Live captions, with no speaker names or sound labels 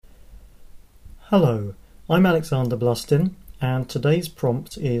Hello, I'm Alexander Blustin, and today's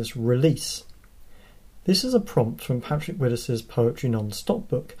prompt is release. This is a prompt from Patrick Willis's Poetry Non-Stop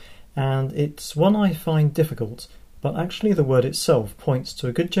book, and it's one I find difficult, but actually the word itself points to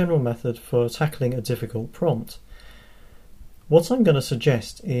a good general method for tackling a difficult prompt. What I'm going to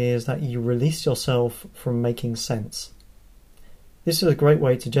suggest is that you release yourself from making sense. This is a great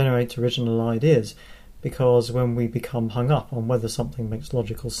way to generate original ideas, because when we become hung up on whether something makes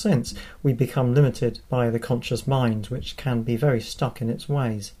logical sense, we become limited by the conscious mind, which can be very stuck in its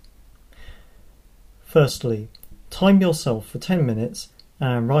ways. Firstly, time yourself for 10 minutes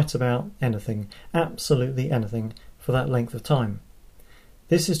and write about anything, absolutely anything, for that length of time.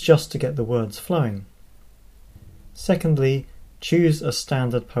 This is just to get the words flowing. Secondly, choose a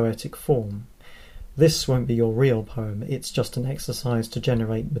standard poetic form. This won't be your real poem, it's just an exercise to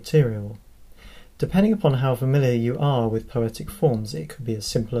generate material. Depending upon how familiar you are with poetic forms, it could be as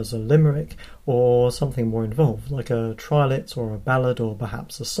simple as a limerick or something more involved, like a triolet or a ballad or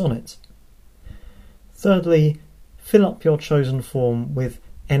perhaps a sonnet. Thirdly, fill up your chosen form with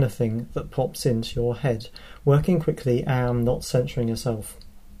anything that pops into your head, working quickly and not censoring yourself.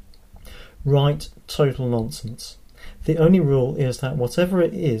 Write total nonsense. The only rule is that whatever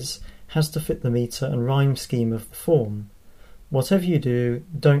it is has to fit the metre and rhyme scheme of the form. Whatever you do,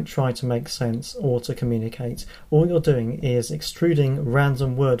 don't try to make sense or to communicate. All you're doing is extruding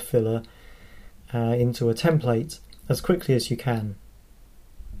random word filler into a template as quickly as you can.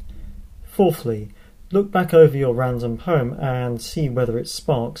 Fourthly, look back over your random poem and see whether it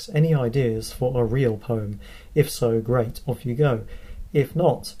sparks any ideas for a real poem. If so, great, off you go. If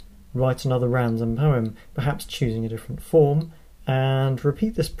not, write another random poem, perhaps choosing a different form, and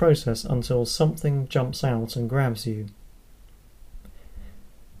repeat this process until something jumps out and grabs you.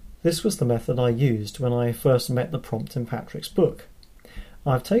 This was the method I used when I first met the prompt in Patrick's book.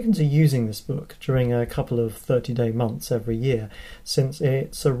 I've taken to using this book during a couple of 30-day months every year, since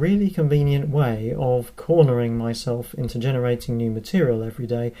it's a really convenient way of cornering myself into generating new material every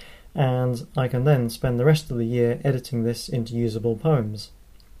day, and I can then spend the rest of the year editing this into usable poems.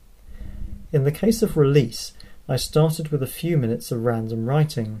 In the case of release, I started with a few minutes of random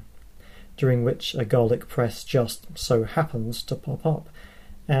writing, during which a garlic press just so happens to pop up,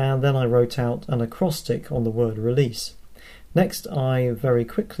 and then I wrote out an acrostic on the word release. Next, I very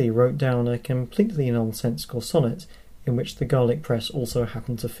quickly wrote down a completely nonsensical sonnet in which the garlic press also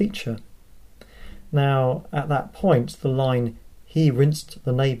happened to feature. Now, at that point, the line, "He rinsed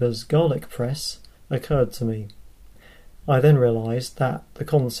the neighbour's garlic press," occurred to me. I then realised that the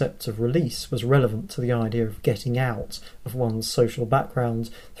concept of release was relevant to the idea of getting out of one's social background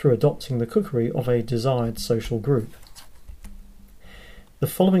through adopting the cookery of a desired social group. The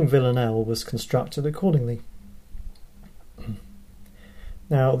following villanelle was constructed accordingly.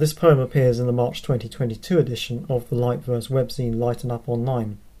 Now, this poem appears in the March 2022 edition of the light verse webzine Lighten Up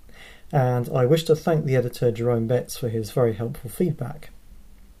Online, and I wish to thank the editor Jerome Betts for his very helpful feedback.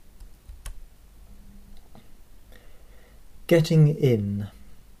 Getting in.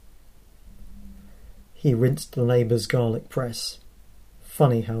 He rinsed the neighbour's garlic press.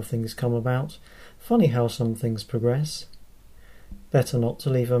 Funny how things come about. Funny how some things progress. Better not to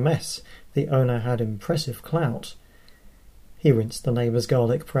leave a mess. The owner had impressive clout. He rinsed the neighbour's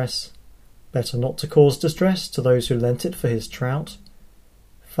garlic press. Better not to cause distress to those who lent it for his trout.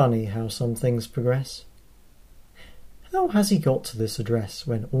 Funny how some things progress. How has he got to this address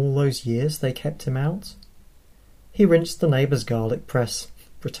when all those years they kept him out? He rinsed the neighbour's garlic press.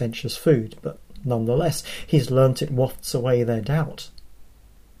 Pretentious food, but nonetheless, he's learnt it wafts away their doubt.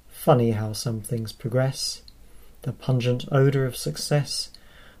 Funny how some things progress. The pungent odour of success,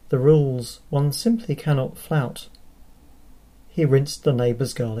 the rules one simply cannot flout. He rinsed the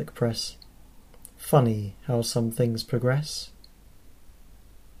neighbour's garlic press. Funny how some things progress.